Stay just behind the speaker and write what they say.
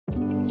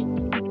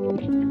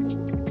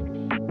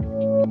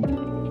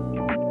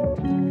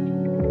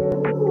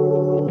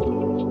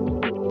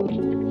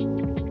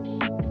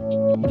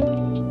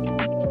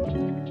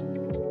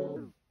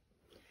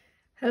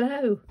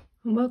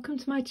welcome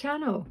to my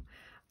channel.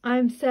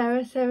 I'm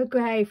Sarah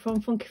Gray from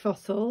Funky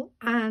Fossil,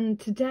 and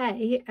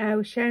today I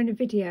was sharing a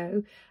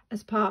video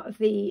as part of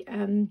the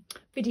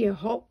video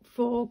hop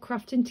for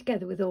Crafting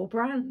Together with All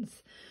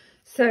Brands.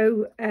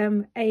 So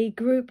a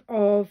group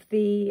of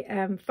the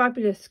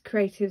fabulous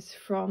creatives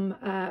from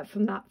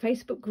that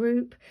Facebook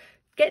group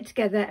get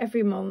together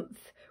every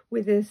month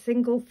with a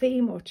single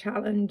theme or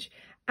challenge,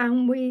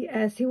 and we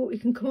see what we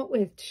can come up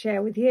with to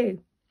share with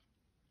you.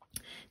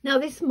 Now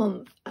this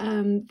month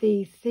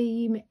the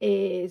theme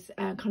is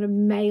kind of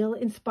male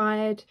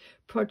inspired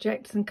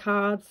projects and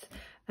cards,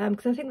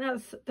 because I think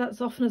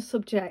that's often a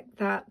subject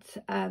that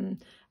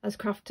as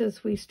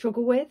crafters we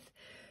struggle with.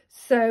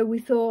 So we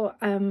thought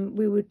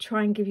we would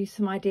try and give you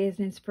some ideas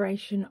and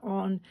inspiration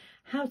on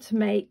how to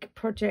make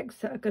projects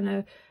that are going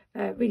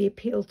to really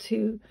appeal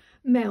to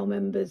male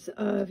members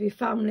of your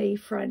family,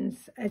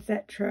 friends,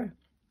 etc.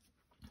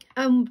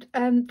 And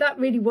that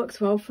really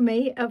works well for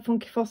me at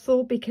Funky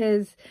Fossil,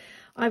 because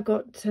I've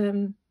got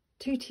two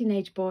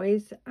teenage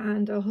boys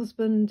and a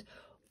husband,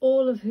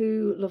 all of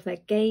who love their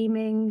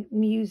gaming,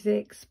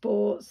 music,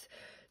 sports.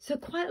 So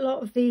quite a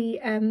lot of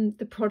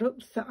the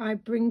products that I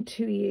bring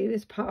to you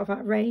as part of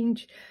our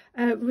range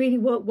really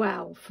work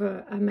well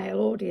for a male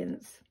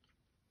audience.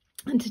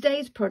 And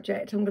today's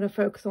project, I'm going to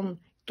focus on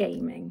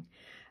gaming.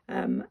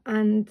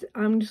 And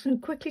I'm just going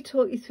to quickly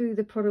talk you through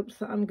the products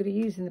that I'm going to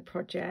use in the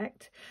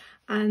project.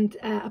 And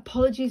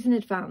apologies in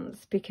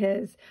advance,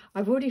 because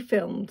I've already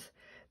filmed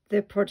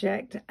the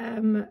project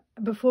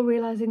before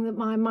realising that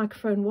my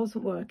microphone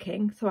wasn't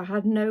working, so I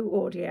had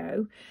no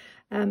audio.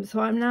 So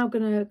I'm now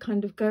going to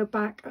kind of go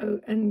back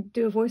and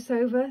do a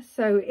voiceover.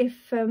 So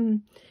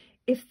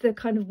if the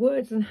kind of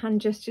words and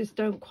hand gestures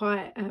don't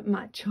quite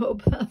match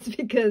up, that's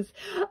because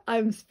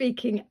I'm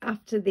speaking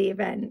after the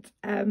event.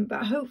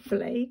 But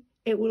hopefully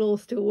it will all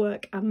still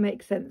work and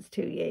make sense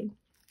to you.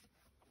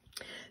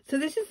 So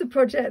this is the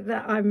project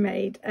that I've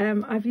made.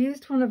 I've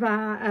used one of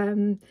our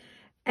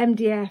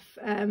MDF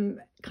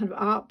kind of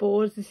art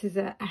boards. This is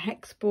a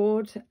hex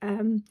board,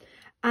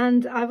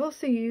 and I've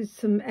also used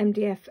some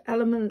MDF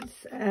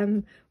elements,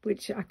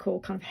 which I call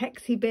kind of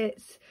hexy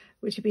bits,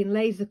 which have been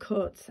laser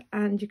cut,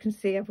 and you can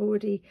see I've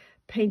already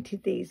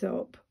painted these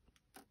up.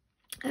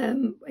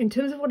 In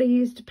terms of what I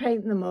use to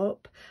paint them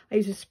up, I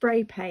use a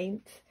spray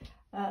paint.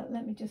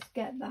 Let me just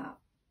get that.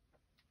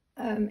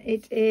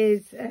 It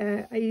is,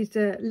 I used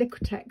a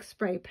Liquitex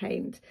spray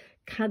paint,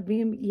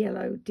 cadmium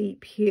yellow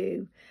deep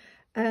hue.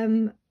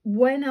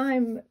 When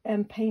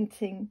I'm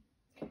painting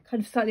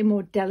kind of slightly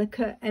more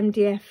delicate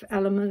MDF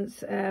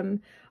elements,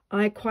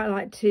 I quite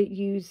like to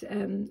use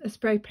a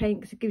spray paint,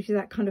 because it gives you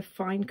that kind of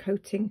fine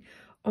coating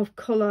of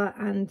colour,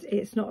 and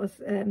it's not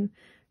as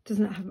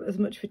doesn't have as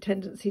much of a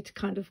tendency to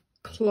kind of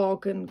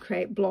clog and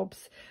create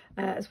blobs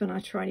as when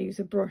I try and use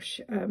a brush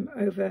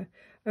over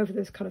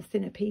those kind of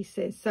thinner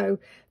pieces. So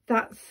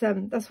that's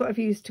what I've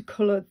used to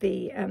colour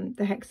the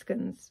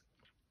hexagons.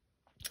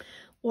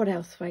 What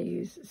else have I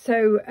used?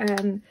 So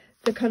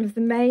the kind of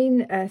the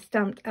main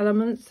stamped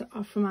elements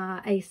are from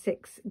our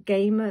A6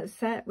 Gamer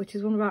set, which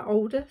is one of our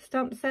older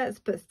stamp sets,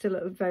 but still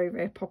a very,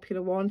 very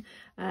popular one.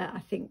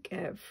 I think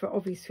for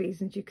obvious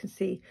reasons, you can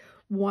see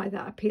why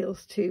that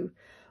appeals to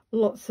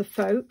lots of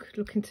folk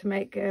looking to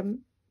make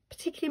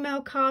particularly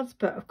male cards,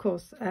 but of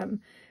course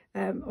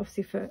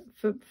obviously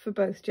for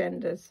both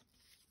genders.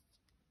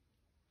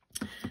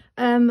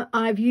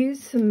 I've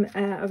used some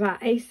of our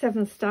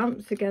A7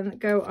 stamps, again,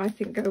 that I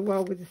think go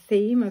well with the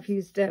theme. I've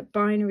used a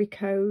binary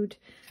code,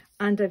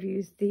 and I've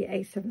used the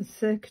A7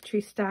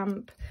 circuitry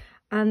stamp,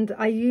 and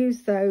I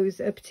use those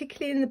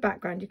particularly in the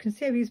background. You can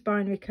see I've used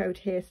binary code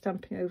here,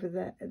 stamping over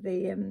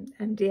the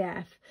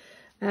MDF,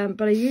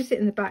 but I use it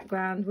in the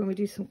background when we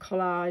do some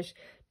collage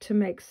to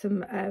make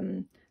some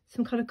kind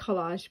of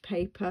collage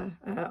paper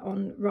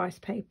on rice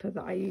paper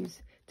that I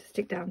use to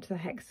stick down to the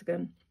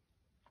hexagon.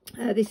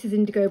 This is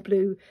indigo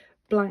blue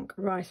blank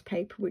rice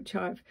paper, which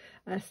I've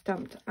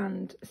stamped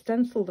and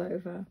stenciled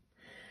over.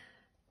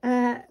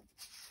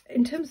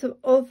 In terms of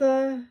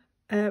other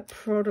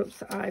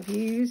products I've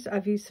used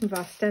some of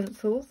our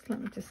stencils.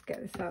 Let me just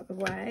get this out of the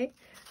way.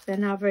 They're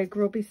now very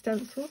grubby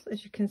stencils,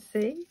 as you can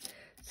see.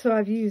 So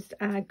I've used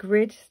our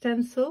grid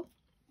stencil,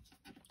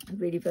 a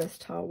really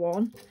versatile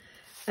one.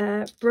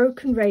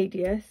 Broken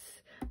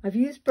radius. I've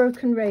used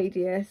broken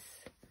radius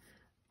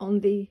on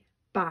the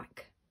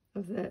back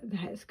of the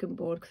hexagon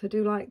board, because I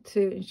do like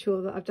to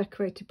ensure that I've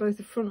decorated both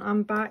the front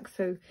and back,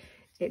 so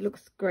it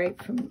looks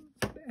great from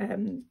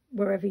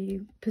wherever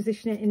you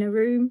position it in a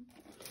room.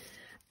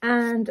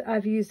 And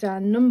I've used our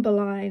number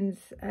lines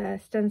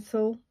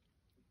stencil,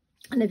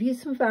 and I've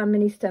used some of our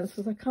mini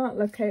stencils. I can't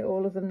locate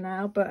all of them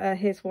now, but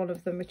here's one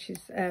of them, which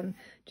is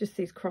just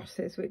these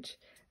crosses, which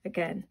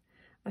again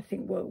I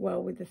think work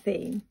well with the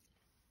theme.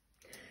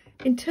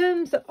 In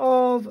terms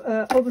of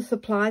other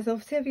supplies,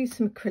 obviously I've used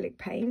some acrylic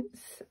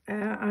paints.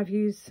 I've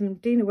used some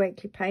Dina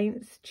Wakley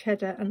paints,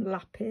 cheddar and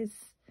lapis,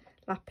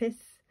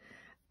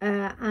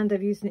 and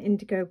I've used an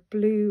indigo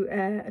blue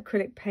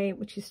acrylic paint,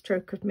 which is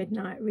Stroke of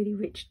Midnight, really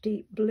rich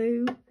deep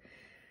blue.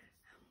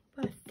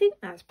 But I think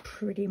that's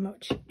pretty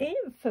much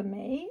it for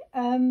me.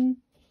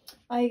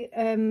 I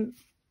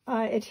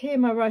adhere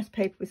my rice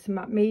paper with some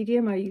matte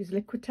medium. I use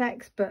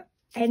Liquitex, but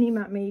any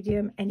matte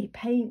medium, any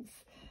paints,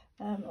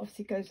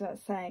 obviously goes without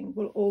saying,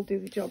 will all do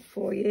the job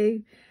for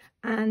you.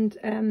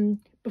 And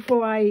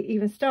before I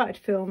even started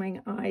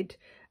filming, I'd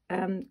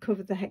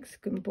covered the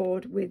hexagon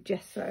board with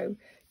gesso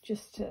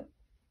just to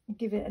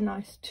give it a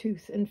nice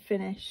tooth and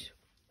finish.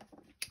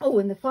 Oh,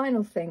 and the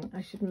final thing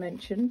I should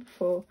mention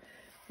before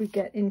we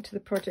get into the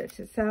project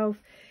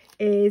itself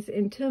is,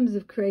 in terms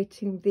of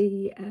creating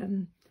the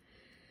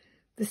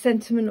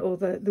sentiment or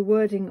the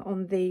wording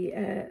on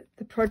the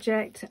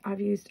project,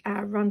 I've used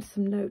our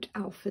Ransom Note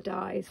Alpha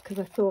dies because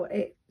I thought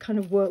it kind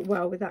of worked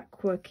well with that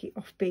quirky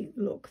offbeat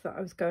look that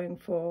I was going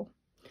for.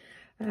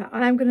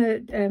 I'm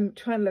going to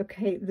try and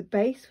locate the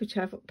base, which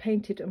I've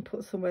painted and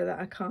put somewhere that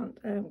I can't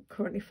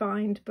currently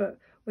find, but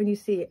when you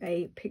see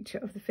a picture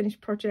of the finished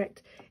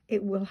project,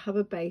 it will have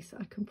a base,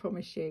 I can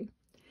promise you.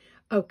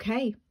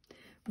 Okay,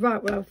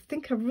 right, well, I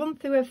think I've run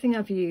through everything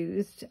I've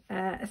used.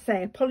 I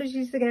say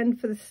apologies again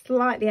for the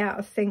slightly out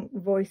of sync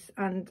voice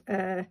and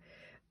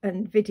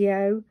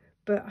video,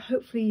 but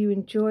hopefully you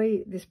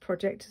enjoy this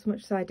project as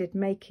much as I did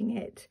making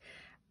it.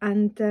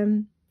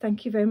 And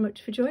thank you very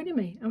much for joining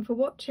me and for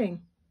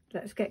watching.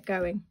 Let's get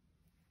going.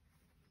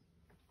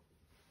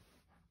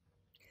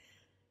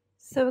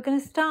 So we're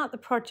going to start the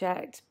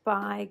project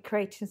by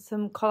creating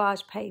some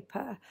collage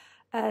paper,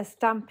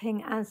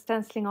 stamping and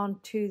stenciling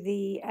onto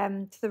the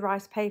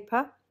rice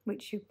paper,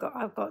 which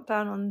I've got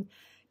down on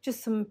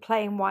just some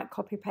plain white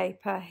copy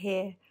paper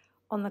here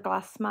on the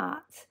glass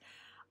mat.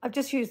 I've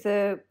just used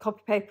the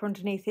copy paper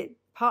underneath it,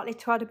 partly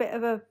to add a bit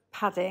of a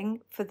padding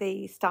for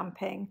the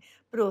stamping,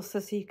 but also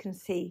so you can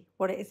see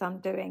what it is I'm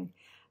doing.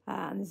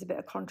 And there's a bit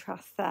of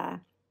contrast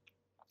there.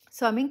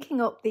 So I'm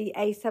inking up the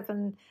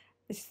A7,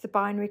 this is the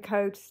binary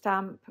code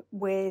stamp,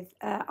 with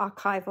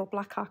archival,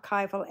 black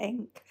archival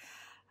ink.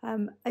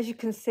 As you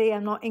can see,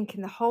 I'm not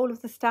inking the whole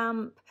of the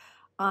stamp.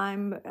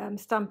 I'm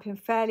stamping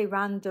fairly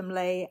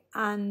randomly,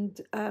 and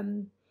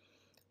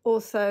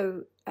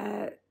also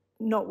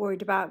not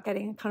worried about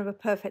getting a kind of a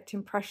perfect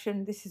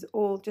impression. This is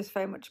all just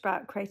very much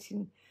about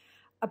creating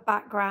a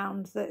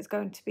background that is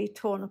going to be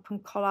torn up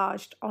and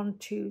collaged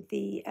onto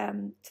the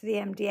to the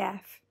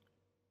MDF.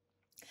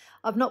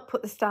 I've not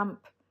put the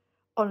stamp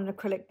on an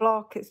acrylic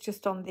block. It's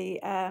just on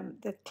the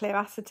clear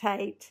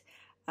acetate,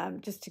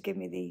 just to give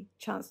me the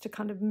chance to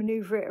kind of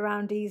maneuver it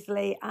around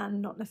easily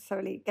and not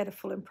necessarily get a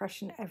full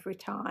impression every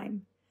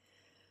time.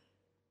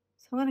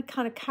 So I'm going to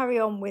kind of carry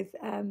on with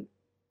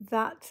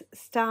that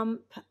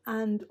stamp,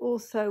 and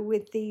also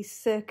with the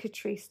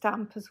circuitry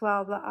stamp as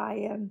well that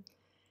I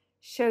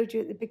showed you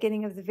at the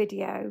beginning of the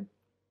video.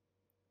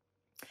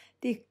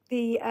 The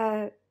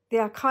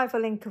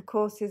archival ink, of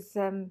course, is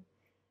the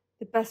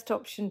best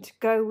option to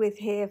go with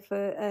here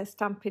for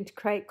stamping to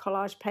create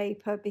collage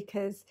paper,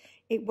 because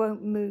it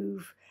won't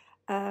move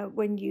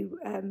when you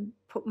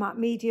put matte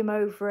medium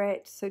over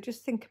it. So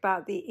just think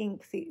about the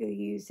ink that you're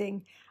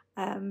using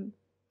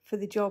for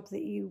the job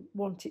that you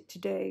want it to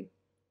do.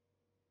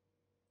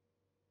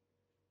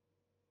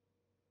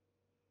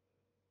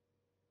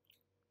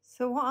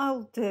 So what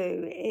I'll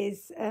do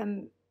is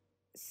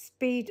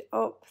speed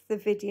up the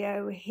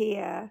video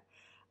here,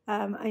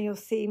 and you'll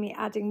see me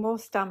adding more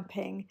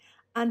stamping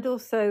and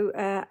also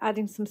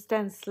adding some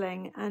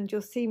stenciling, and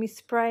you'll see me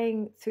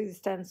spraying through the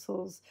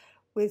stencils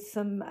with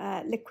some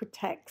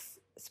Liquitex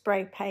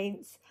spray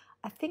paints.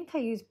 I think I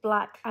use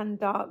black and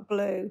dark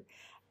blue.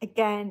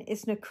 Again,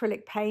 it's an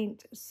acrylic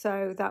paint,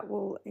 so that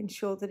will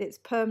ensure that it's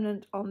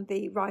permanent on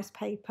the rice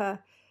paper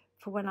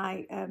for when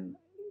I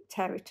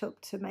tear it up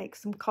to make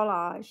some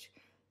collage.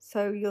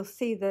 So you'll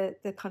see the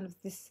kind of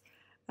this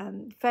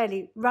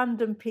fairly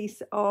random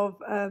piece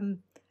of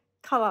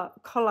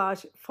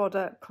collage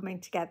fodder coming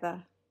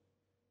together.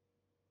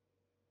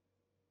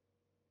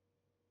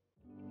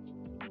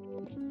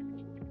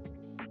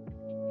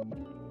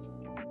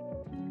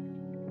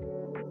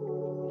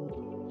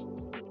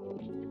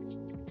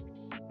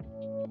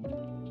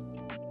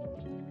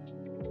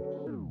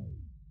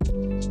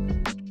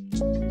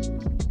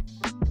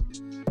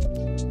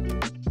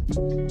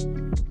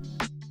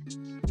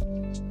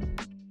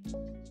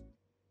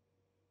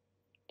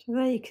 So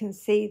there you can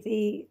see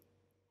the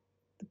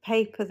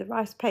paper, the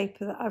rice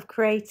paper that I've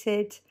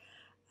created,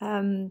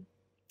 and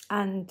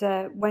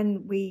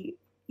when we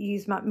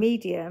use matte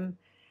medium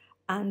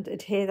and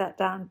adhere that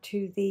down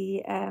to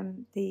the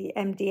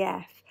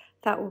MDF,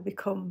 that will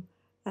become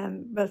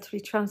relatively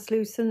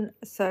translucent,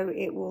 so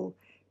it will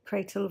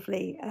create a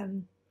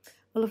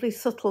lovely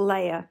subtle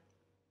layer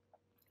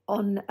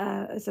on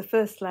as a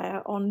first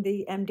layer on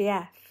the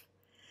MDF.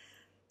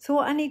 So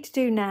what I need to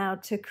do now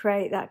to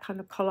create that kind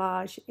of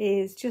collage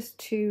is just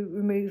to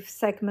remove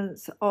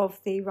segments of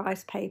the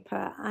rice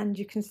paper, and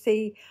you can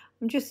see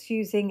I'm just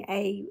using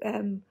a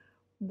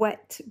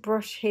wet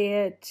brush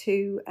here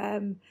to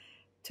kind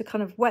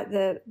of wet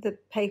the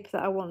paper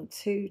that I want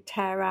to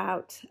tear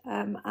out,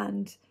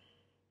 and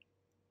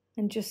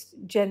just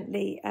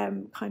gently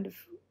kind of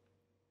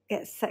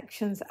get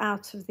sections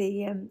out of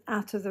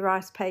the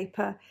rice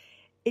paper.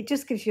 It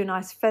just gives you a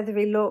nice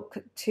feathery look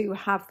to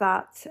have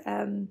that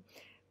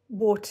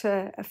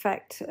water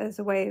effect as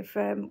a way of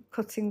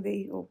cutting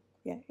the,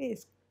 it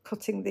is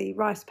cutting the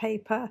rice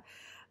paper.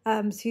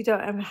 So you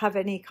don't have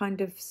any kind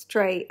of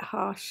straight,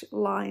 harsh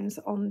lines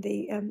on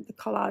the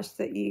collage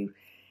that you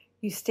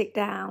stick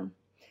down.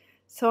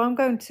 So I'm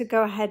going to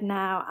go ahead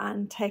now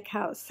and take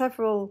out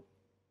several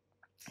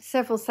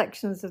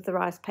sections of the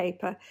rice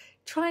paper,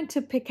 trying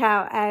to pick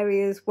out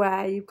areas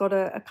where you've got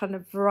a kind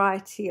of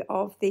variety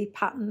of the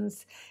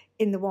patterns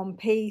in the one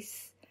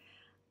piece.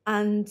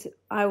 And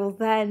I will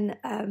then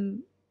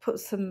put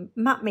some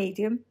matte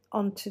medium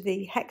onto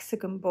the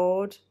hexagon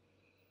board,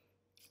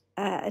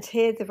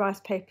 adhere the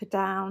rice paper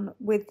down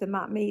with the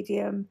matte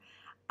medium,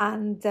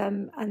 and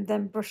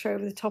then brush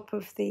over the top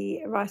of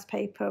the rice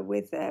paper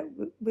with a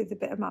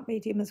bit of matte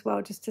medium as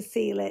well, just to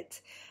seal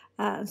it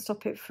and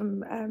stop it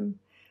from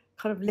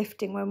kind of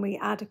lifting when we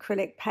add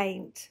acrylic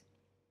paint.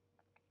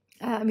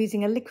 I'm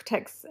using a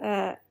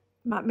Liquitex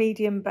matte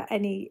medium, but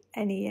any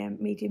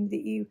medium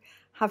that you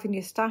have in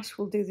your stash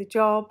will do the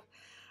job.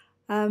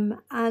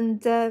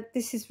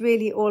 This is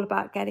really all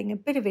about getting a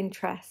bit of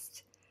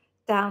interest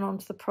down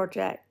onto the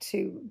project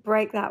to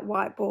break that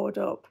whiteboard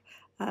up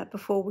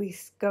before we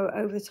go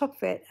over the top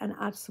of it and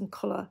add some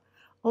colour.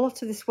 A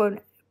lot of this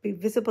won't be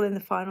visible in the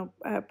final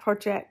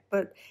project,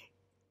 but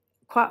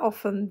quite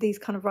often these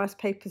kind of rice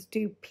papers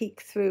do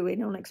peek through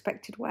in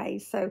unexpected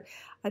ways. So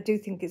I do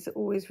think it's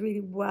always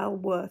really well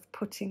worth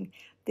putting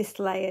this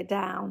layer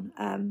down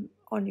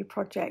on your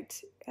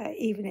project,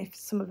 even if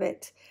some of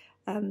it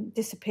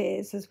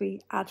disappears as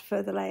we add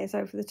further layers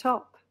over the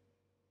top.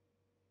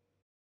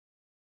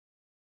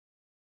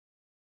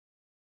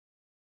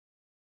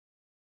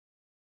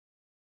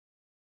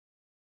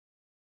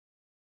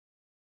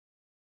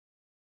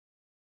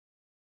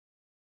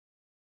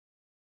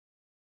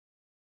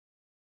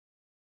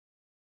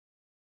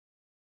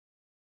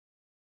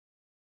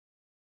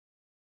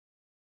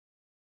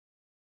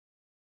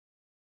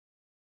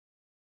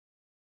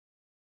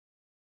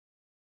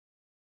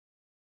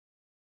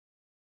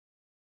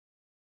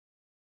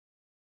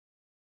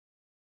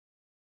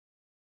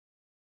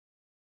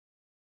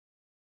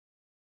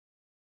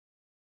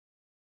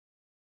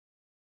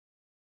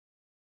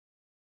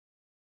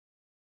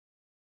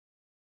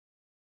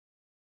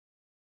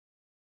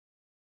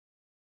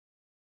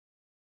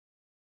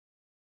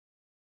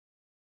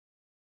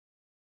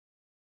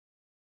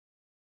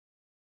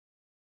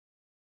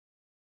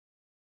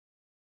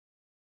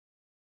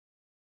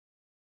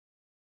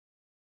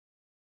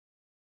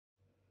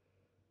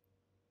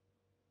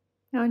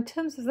 Now, in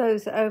terms of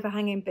those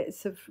overhanging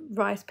bits of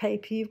rice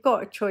paper, you've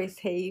got a choice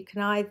here. You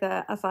can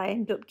either, as I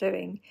end up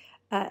doing,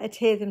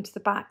 adhere them to the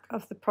back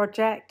of the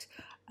project,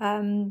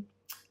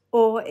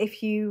 or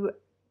if you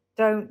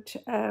don't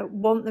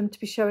want them to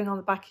be showing on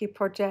the back of your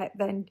project,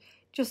 then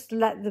just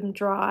let them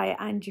dry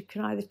and you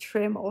can either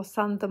trim or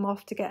sand them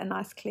off to get a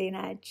nice clean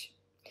edge.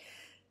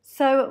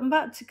 So I'm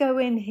about to go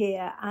in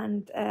here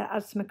and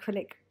add some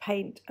acrylic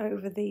paint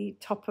over the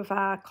top of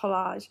our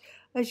collage.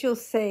 As you'll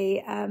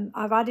see,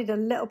 I've added a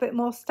little bit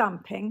more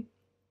stamping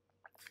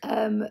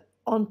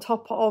on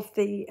top of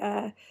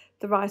the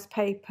rice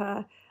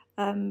paper,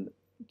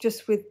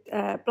 just with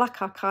black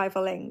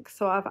archival ink.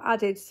 So I've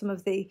added some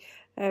of the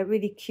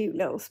really cute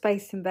little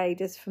Space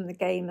Invaders from the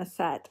Gamer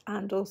set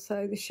and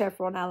also the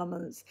chevron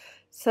elements.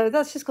 So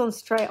that's just gone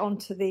straight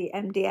onto the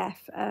MDF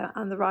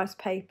and the rice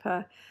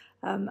paper.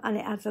 And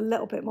it adds a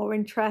little bit more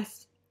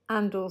interest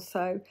and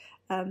also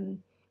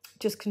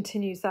just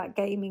continues that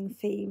gaming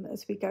theme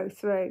as we go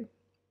through.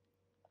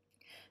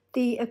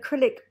 The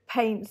acrylic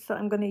paints that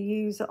I'm going to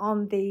use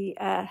on the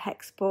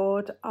hex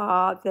board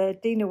are the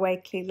Dina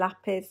Wakley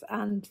Lapis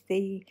and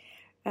the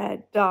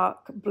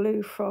dark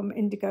blue from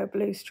Indigo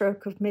Blue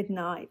Stroke of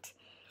Midnight.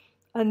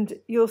 And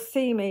you'll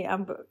see me,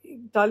 I'm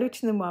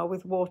diluting them well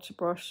with water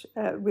brush,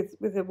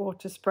 with a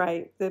water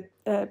spray. The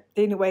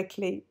Dina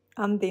Wakley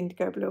and the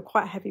Indigo Blue are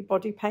quite heavy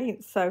body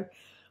paints, so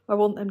I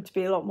want them to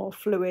be a lot more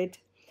fluid.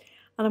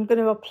 And I'm going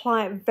to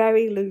apply it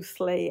very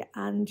loosely,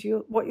 and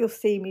what you'll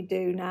see me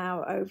do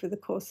now over the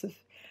course of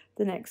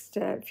the next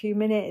few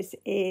minutes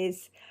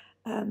is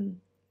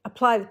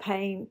apply the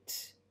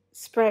paint,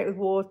 spray it with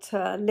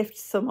water, lift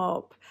some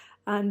up,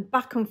 and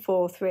back and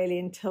forth really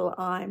until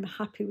I'm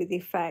happy with the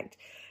effect.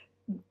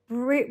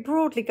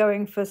 Broadly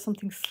going for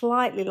something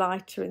slightly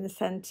lighter in the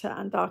centre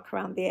and dark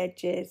around the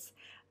edges.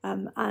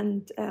 I'm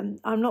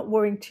not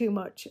worrying too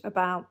much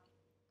about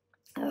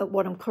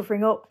what I'm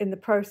covering up in the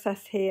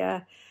process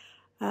here,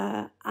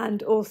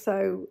 and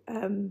also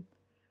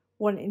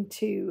wanting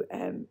to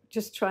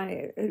just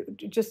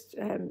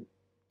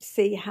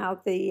see how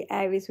the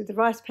areas with the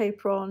rice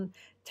paper on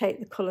take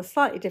the colour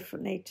slightly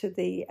differently to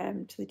the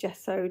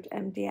gessoed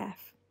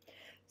MDF.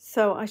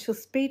 So I shall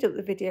speed up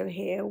the video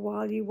here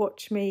while you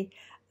watch me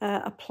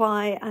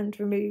apply and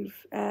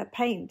remove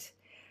paint.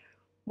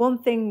 One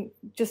thing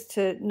just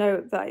to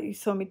note that you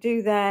saw me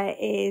do there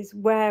is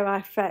where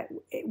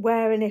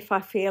and if I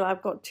feel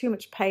I've got too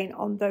much paint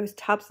on those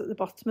tabs at the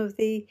bottom of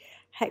the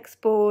hex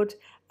board,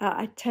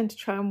 I tend to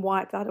try and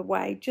wipe that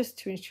away just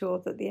to ensure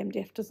that the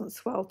MDF doesn't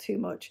swell too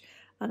much,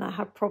 and I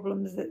have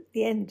problems at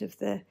the end of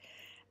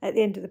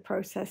the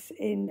process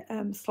in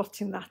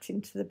slotting that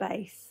into the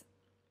base.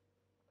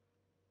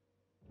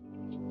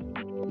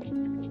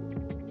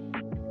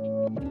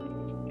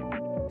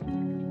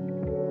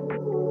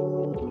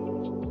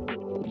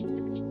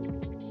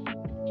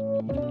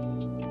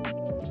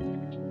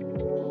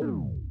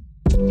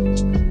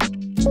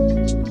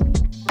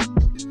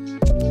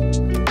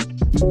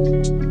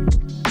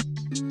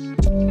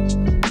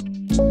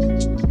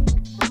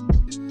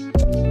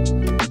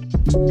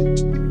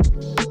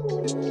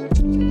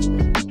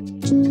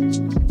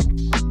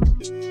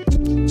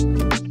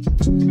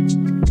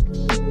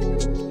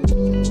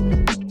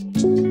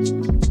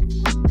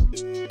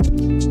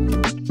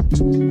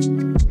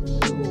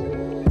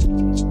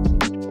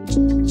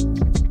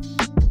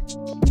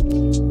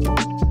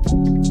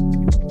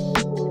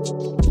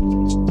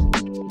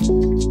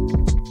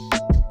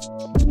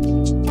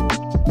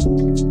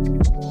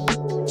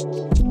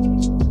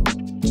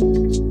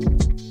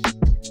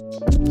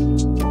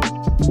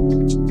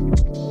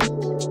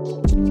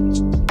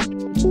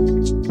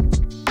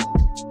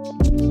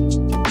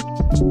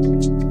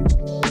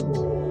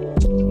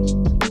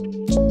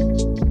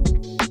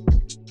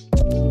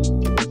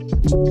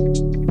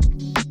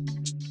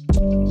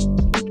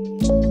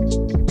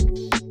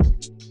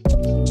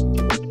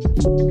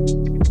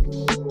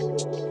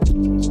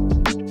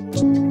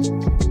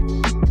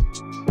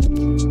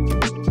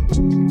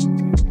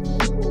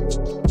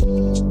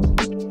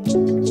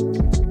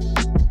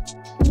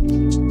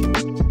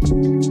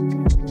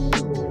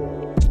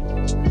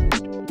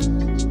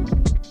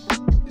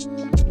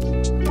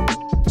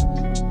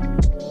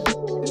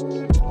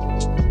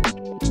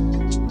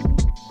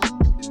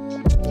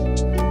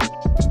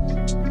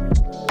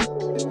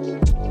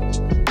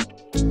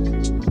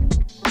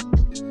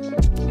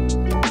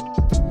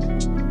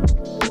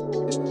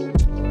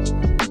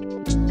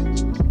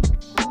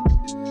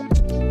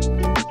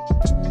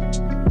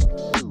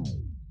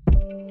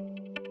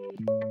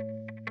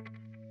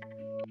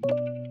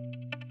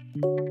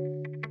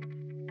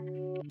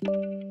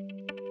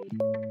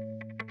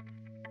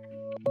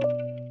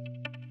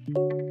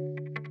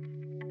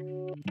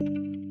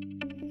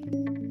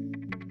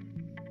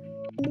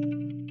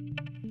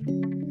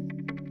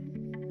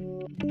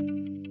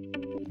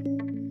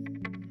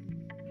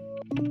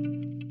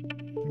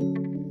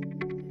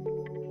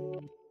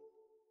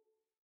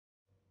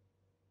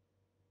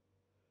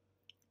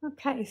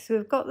 Okay, so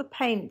we've got the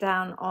paint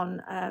down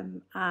on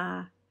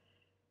our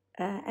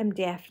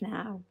MDF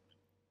now,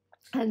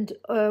 and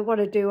what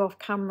I do off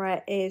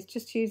camera is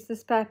just use the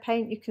spare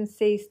paint you can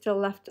see still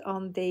left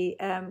on the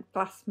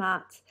glass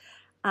mat,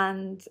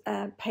 and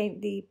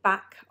paint the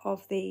back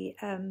of the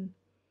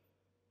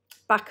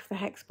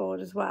hex board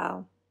as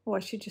well. Or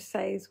I should just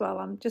say as well,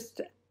 I'm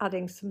just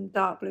adding some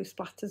dark blue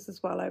splatters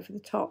as well over the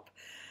top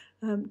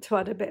to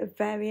add a bit of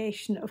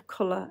variation of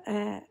colour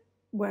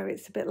where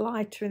it's a bit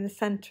lighter in the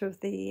centre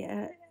of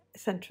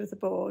the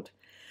board.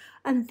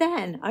 And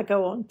then I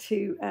go on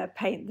to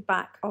paint the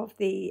back of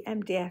the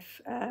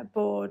MDF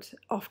board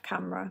off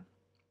camera,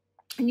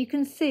 and you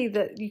can see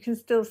that you can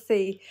still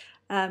see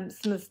some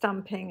of the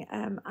stamping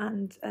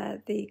and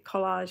the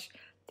collage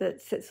that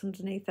sits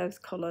underneath those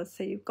colours.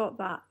 So you've got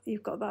that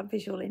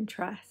visual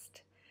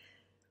interest.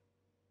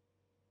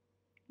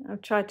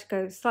 I've tried to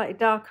go slightly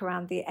dark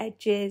around the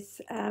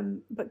edges,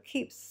 but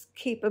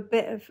keep a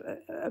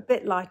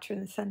bit lighter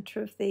in the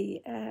centre of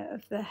the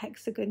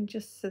hexagon,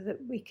 just so that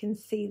we can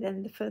see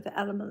then the further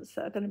elements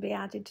that are going to be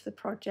added to the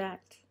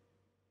project.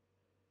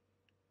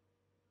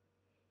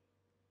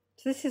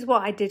 So this is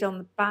what I did on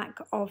the back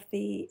of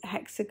the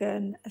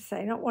hexagon,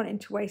 not wanting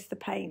to waste the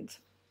paint.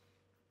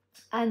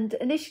 And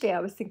initially I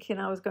was thinking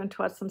I was going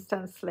to add some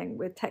stenciling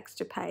with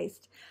texture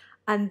paste,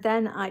 and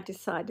then I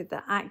decided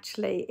that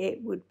actually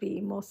it would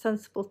be more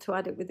sensible to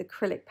add it with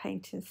acrylic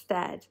paint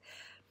instead,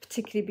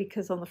 particularly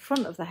because on the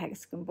front of the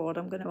hexagon board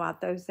I'm going to add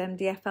those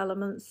MDF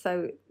elements,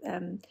 so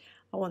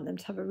I want them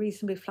to have a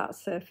reasonably flat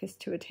surface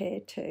to adhere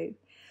to.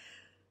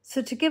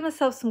 So to give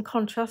myself some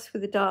contrast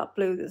with the dark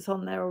blue that's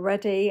on there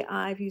already,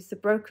 I've used the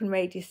Broken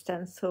Radius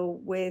stencil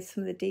with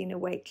some of the Dina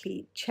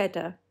Wakley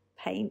Cheddar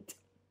paint.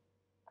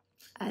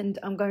 And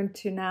I'm going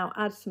to now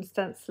add some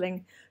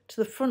stenciling to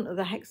the front of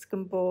the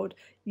hexagon board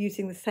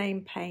using the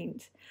same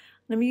paint.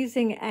 And I'm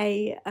using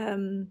a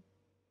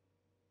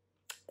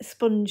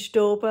sponge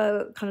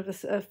dauber, kind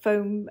of a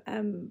foam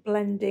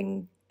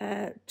blending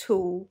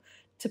tool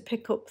to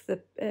pick up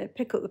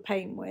the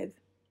paint with.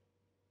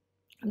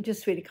 I'm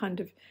just really kind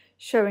of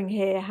showing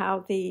here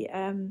how the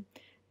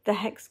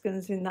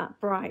hexagons in that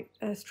bright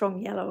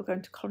strong yellow are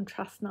going to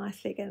contrast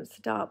nicely against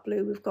the dark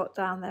blue we've got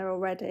down there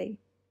already.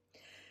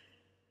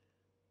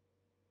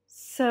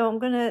 So I'm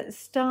going to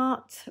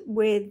start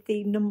with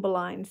the number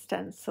line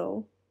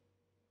stencil.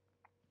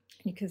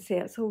 You can see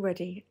it's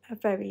already a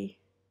very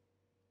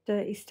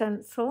dirty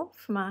stencil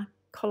from our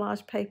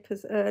collage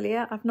papers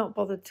earlier. I've not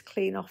bothered to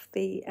clean off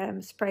the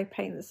spray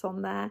paint that's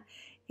on there.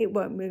 It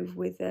won't move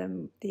with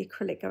the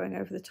acrylic going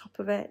over the top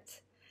of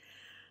it.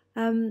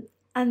 And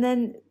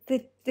then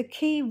the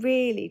key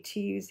really to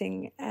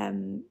using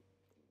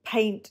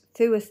paint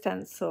through a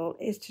stencil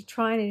is to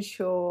try and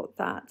ensure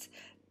that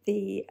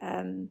the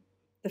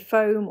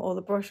foam or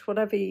the brush,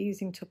 whatever you're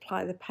using to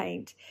apply the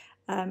paint,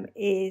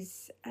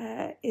 is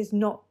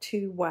not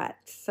too wet.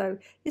 So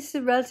this is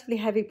a relatively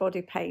heavy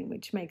body paint,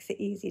 which makes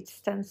it easy to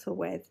stencil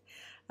with.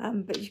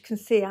 But you can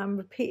see I'm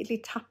repeatedly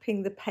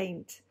tapping the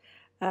paint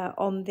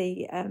on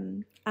the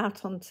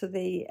out onto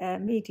the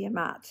media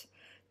mat,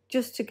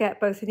 just to get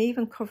both an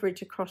even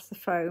coverage across the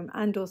foam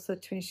and also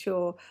to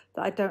ensure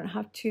that I don't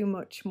have too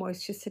much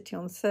moisture sitting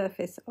on the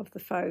surface of the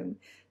foam,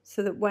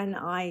 so that when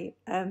I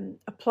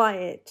apply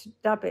it,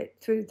 dab it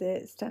through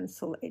the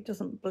stencil, it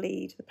doesn't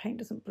bleed, the paint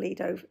doesn't bleed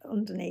over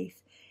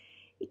underneath.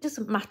 It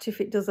doesn't matter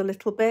if it does a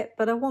little bit,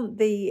 but I want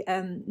the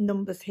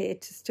numbers here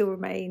to still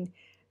remain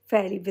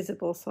fairly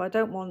visible, so I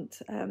don't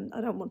want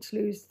to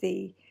lose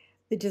the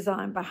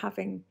design by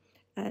having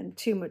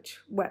too much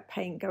wet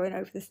paint going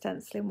over the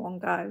stencil in one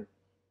go.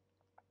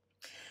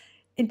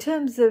 In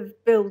terms of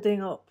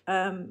building up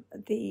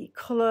the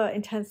colour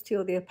intensity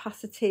or the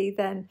opacity,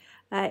 then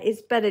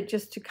it's better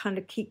just to kind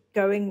of keep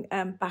going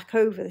back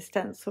over the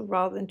stencil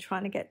rather than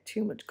trying to get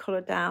too much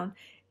colour down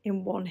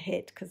in one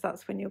hit, because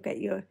that's when you'll get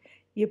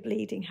your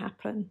bleeding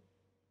happen.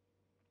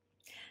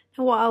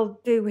 Now what I'll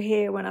do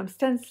here when I'm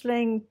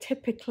stenciling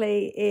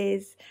typically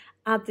is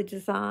add the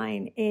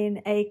design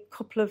in a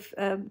couple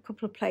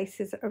of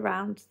places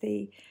around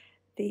the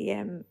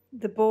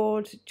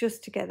board,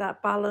 just to get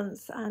that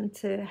balance and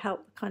to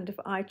help kind of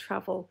eye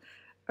travel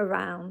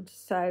around.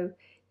 So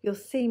you'll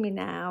see me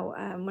now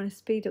when I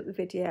speed up the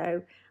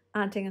video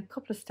adding a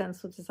couple of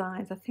stencil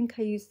designs. I think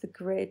I used the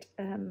grid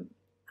and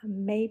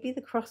maybe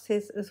the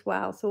crosses as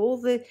well, so all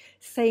the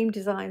same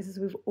designs as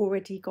we've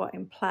already got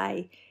in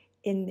play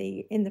in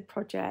the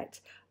project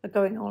are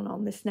going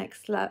on this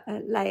next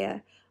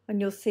layer,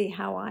 and you'll see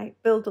how I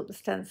build up the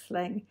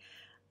stenciling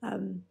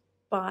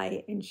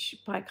by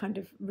kind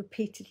of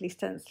repeatedly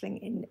stenciling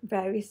in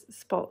various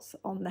spots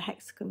on the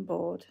hexagon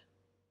board.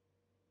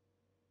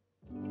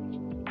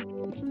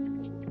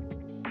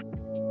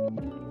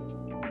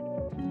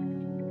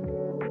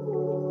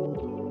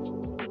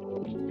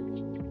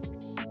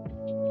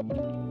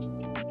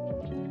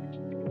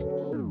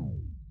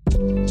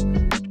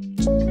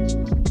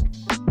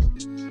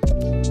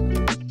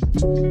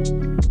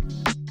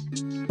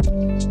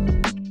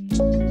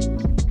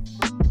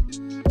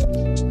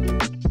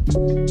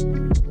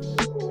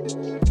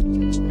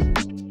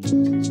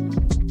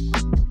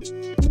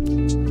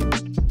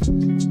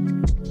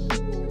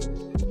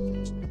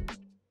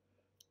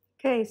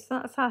 Okay, so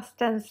that's our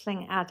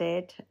stenciling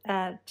added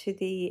to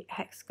the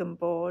hexagon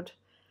board,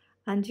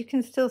 and you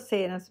can still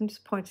see, and as I'm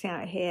just pointing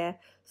out here,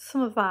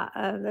 some of that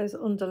those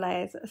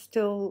underlayers are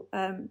still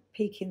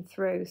peeking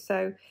through.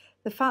 So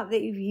the fact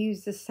that you've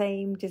used the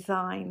same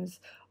designs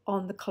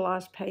on the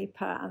collage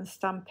paper and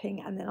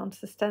stamping and then onto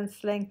the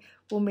stenciling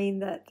will mean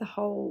that the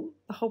whole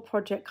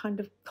project kind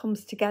of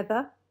comes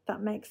together.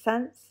 That makes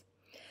sense.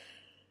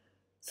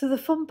 So the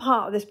fun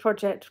part of this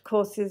project, of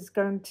course, is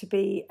going to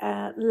be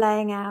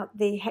laying out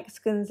the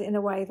hexagons in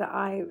a way that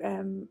I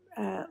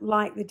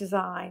like the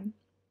design.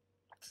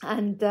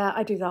 And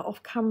I do that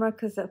off camera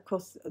because, of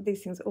course,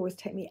 these things always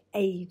take me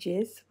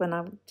ages when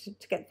I'm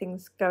to get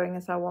things going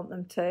as I want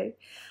them to.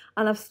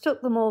 And I've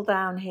stuck them all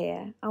down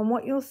here. And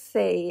what you'll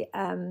see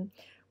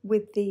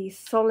with the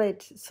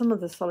some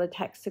of the solid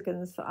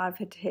hexagons that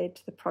I've adhered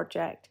to the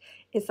project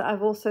is that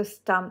I've also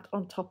stamped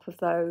on top of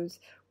those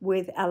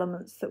with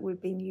elements that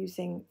we've been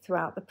using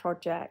throughout the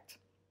project.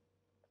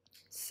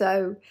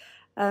 So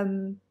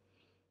I'm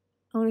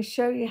going to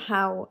show you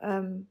how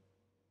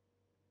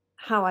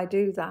I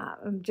do that.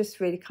 I'm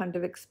just really kind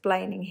of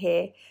explaining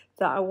here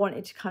that I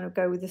wanted to kind of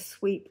go with a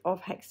sweep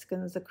of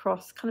hexagons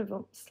across, kind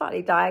of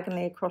slightly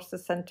diagonally across the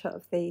centre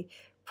of the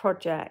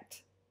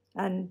project,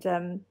 and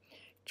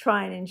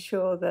try and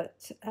ensure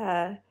that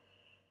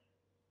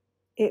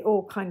it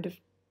all kind of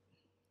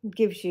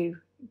gives you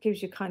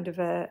kind of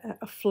a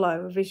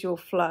flow, a visual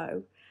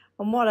flow.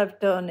 And what I've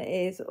done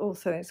is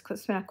also, it's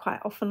something I quite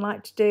often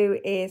like to do,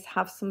 is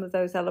have some of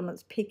those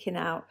elements peeking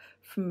out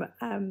from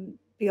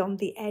beyond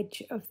the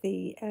edge of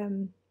the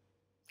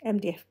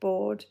MDF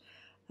board,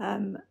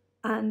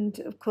 and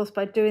of course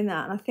by doing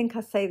that, and I think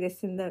I say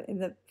this in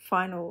the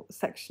final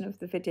section of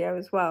the video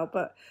as well,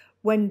 but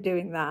when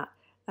doing that,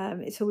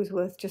 it's always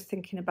worth just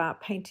thinking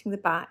about painting the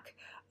back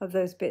of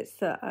those bits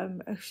that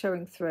are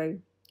showing through,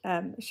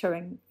 so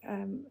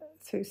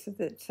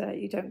that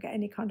you don't get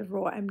any kind of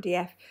raw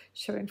MDF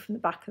showing from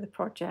the back of the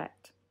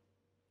project.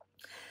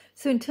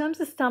 So in terms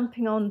of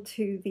stamping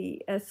onto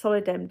the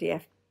solid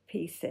MDF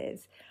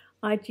pieces,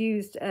 I'd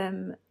used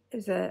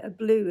as a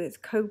blue, it's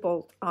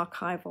cobalt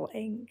archival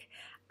ink,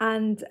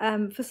 and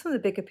for some of the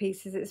bigger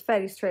pieces it's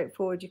fairly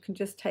straightforward. You can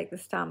just take the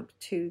stamp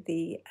to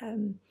the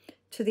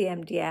to the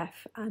MDF,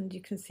 and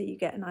you can see you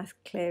get a nice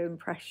clear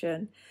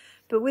impression.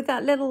 But with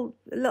that little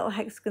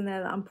hexagon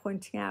there that I'm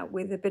pointing out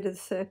with a bit of the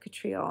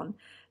circuitry on,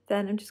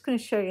 then I'm just going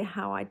to show you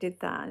how I did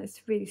that, and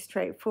it's really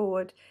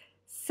straightforward.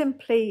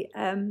 Simply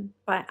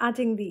by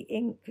adding the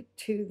ink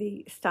to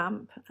the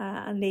stamp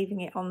and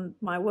leaving it on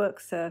my work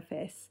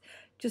surface,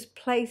 just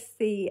place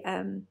the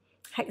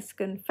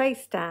hexagon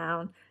face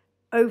down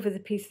over the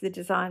piece of the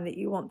design that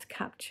you want to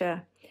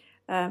capture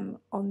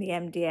on the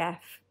MDF,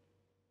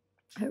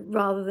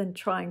 rather than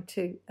trying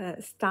to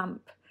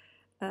stamp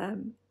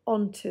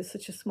onto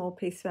such a small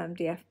piece of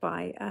MDF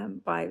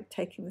by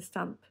taking the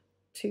stamp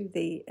to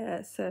the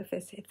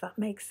surface, if that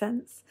makes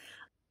sense.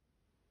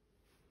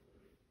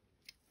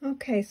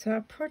 Okay, so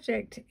our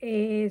project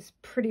is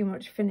pretty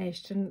much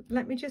finished, and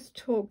let me just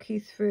talk you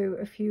through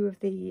a few of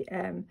the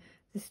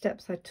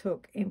steps I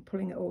took in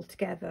pulling it all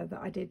together that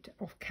I did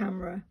off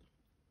camera.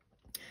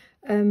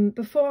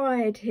 Before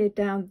I adhered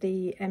down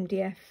the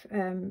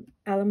MDF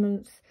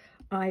elements,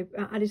 I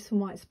added some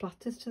white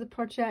splatters to the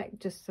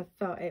project, just so I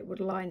felt it would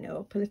line it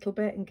up a little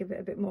bit and give it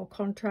a bit more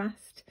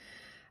contrast.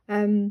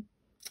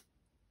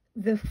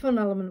 The fun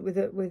element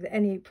with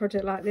any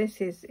project like this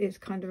is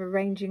kind of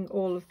arranging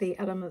all of the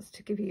elements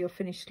to give you your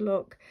finished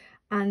look,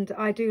 and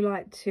I do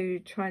like to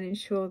try and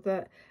ensure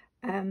that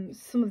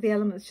some of the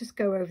elements just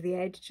go over the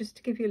edge, just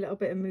to give you a little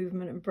bit of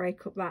movement and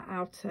break up that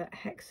outer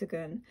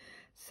hexagon.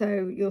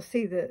 So you'll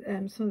see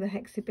that some of the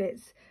hexy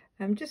bits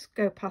just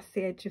go past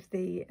the edge of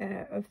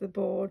the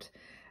board,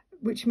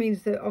 which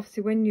means that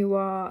obviously when you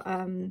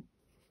are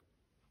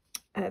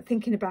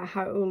thinking about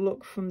how it will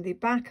look from the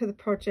back of the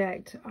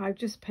project, I've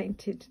just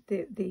painted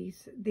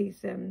these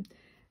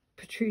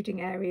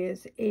protruding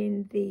areas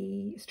in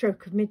the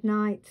stroke of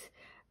midnight,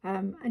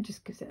 and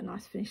just gives it a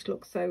nice finished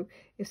look. So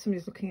if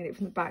somebody's looking at it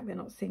from the back, they're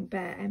not seeing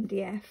bare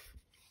MDF.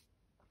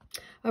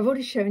 I've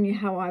already shown you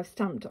how I've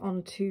stamped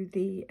onto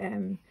the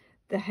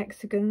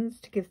hexagons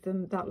to give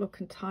them that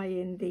look and tie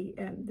in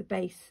the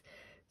base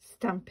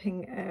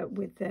stamping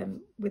with the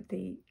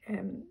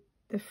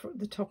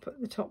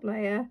top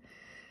layer.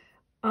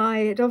 I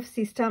had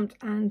obviously stamped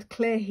and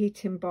clear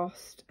heat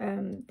embossed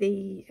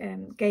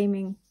the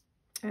gaming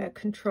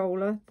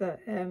controller that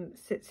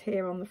sits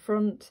here on the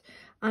front,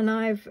 and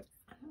I'll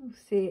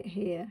see it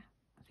here,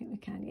 I think we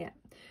can, yeah.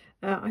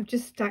 I've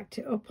just stacked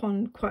it up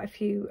on quite a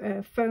few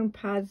foam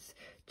pads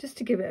just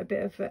to give it a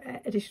bit of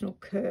additional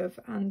curve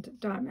and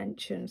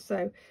dimension.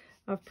 So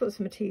I've put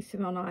some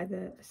adhesive on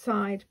either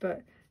side,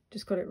 but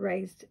just got it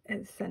raised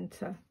at the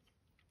centre.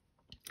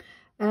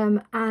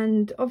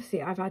 And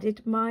obviously I've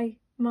added my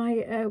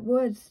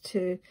words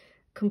to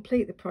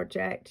complete the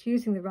project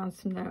using the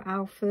Ransom Note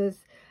alphas.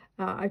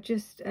 I've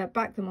just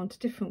backed them onto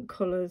different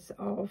colours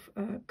of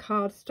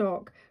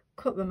cardstock,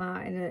 cut them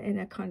out in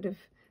a kind of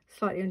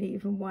slightly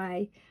uneven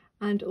way,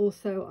 and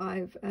also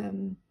I've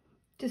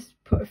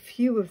just put a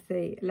few of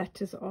the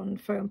letters on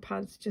foam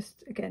pads,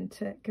 just again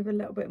to give a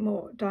little bit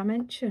more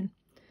dimension.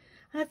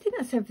 And I think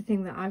that's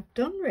everything that I've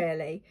done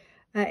really.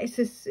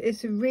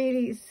 It's a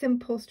really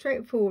simple,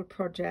 straightforward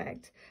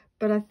project,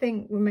 but I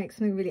think we'll make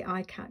something really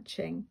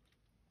eye-catching.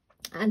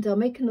 And I'll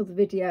make another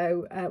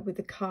video with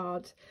the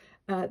card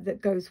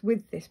that goes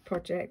with this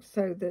project,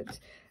 so that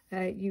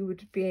you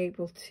would be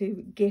able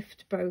to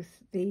gift both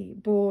the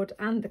board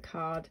and the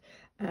card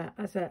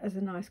as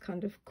a nice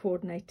kind of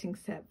coordinating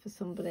set for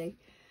somebody.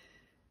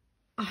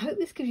 I hope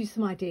this gives you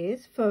some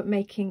ideas for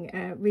making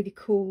really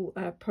cool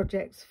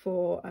projects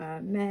for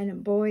men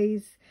and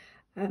boys.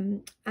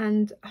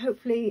 And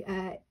hopefully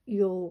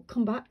you'll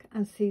come back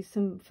and see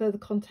some further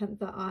content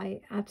that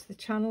I add to the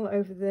channel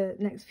over the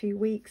next few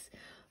weeks.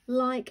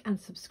 Like and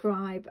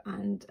subscribe,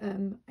 and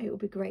it will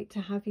be great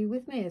to have you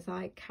with me as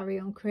I carry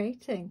on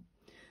creating.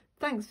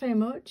 Thanks very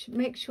much.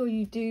 Make sure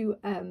you do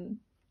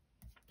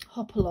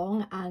hop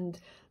along and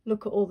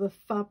look at all the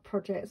fab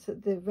projects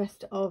that the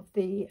rest of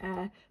the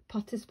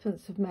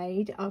participants have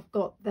made. I've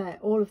got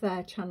all of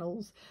their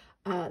channels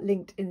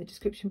linked in the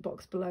description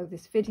box below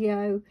this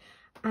video,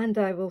 and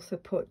I've also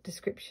put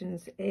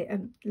descriptions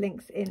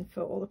links in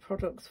for all the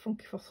products,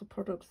 Funky Fossil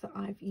products, that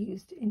I've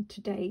used in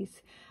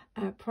today's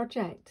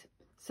project.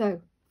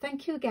 So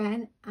thank you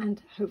again,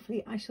 and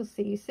hopefully I shall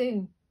see you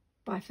soon.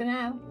 Bye for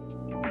now.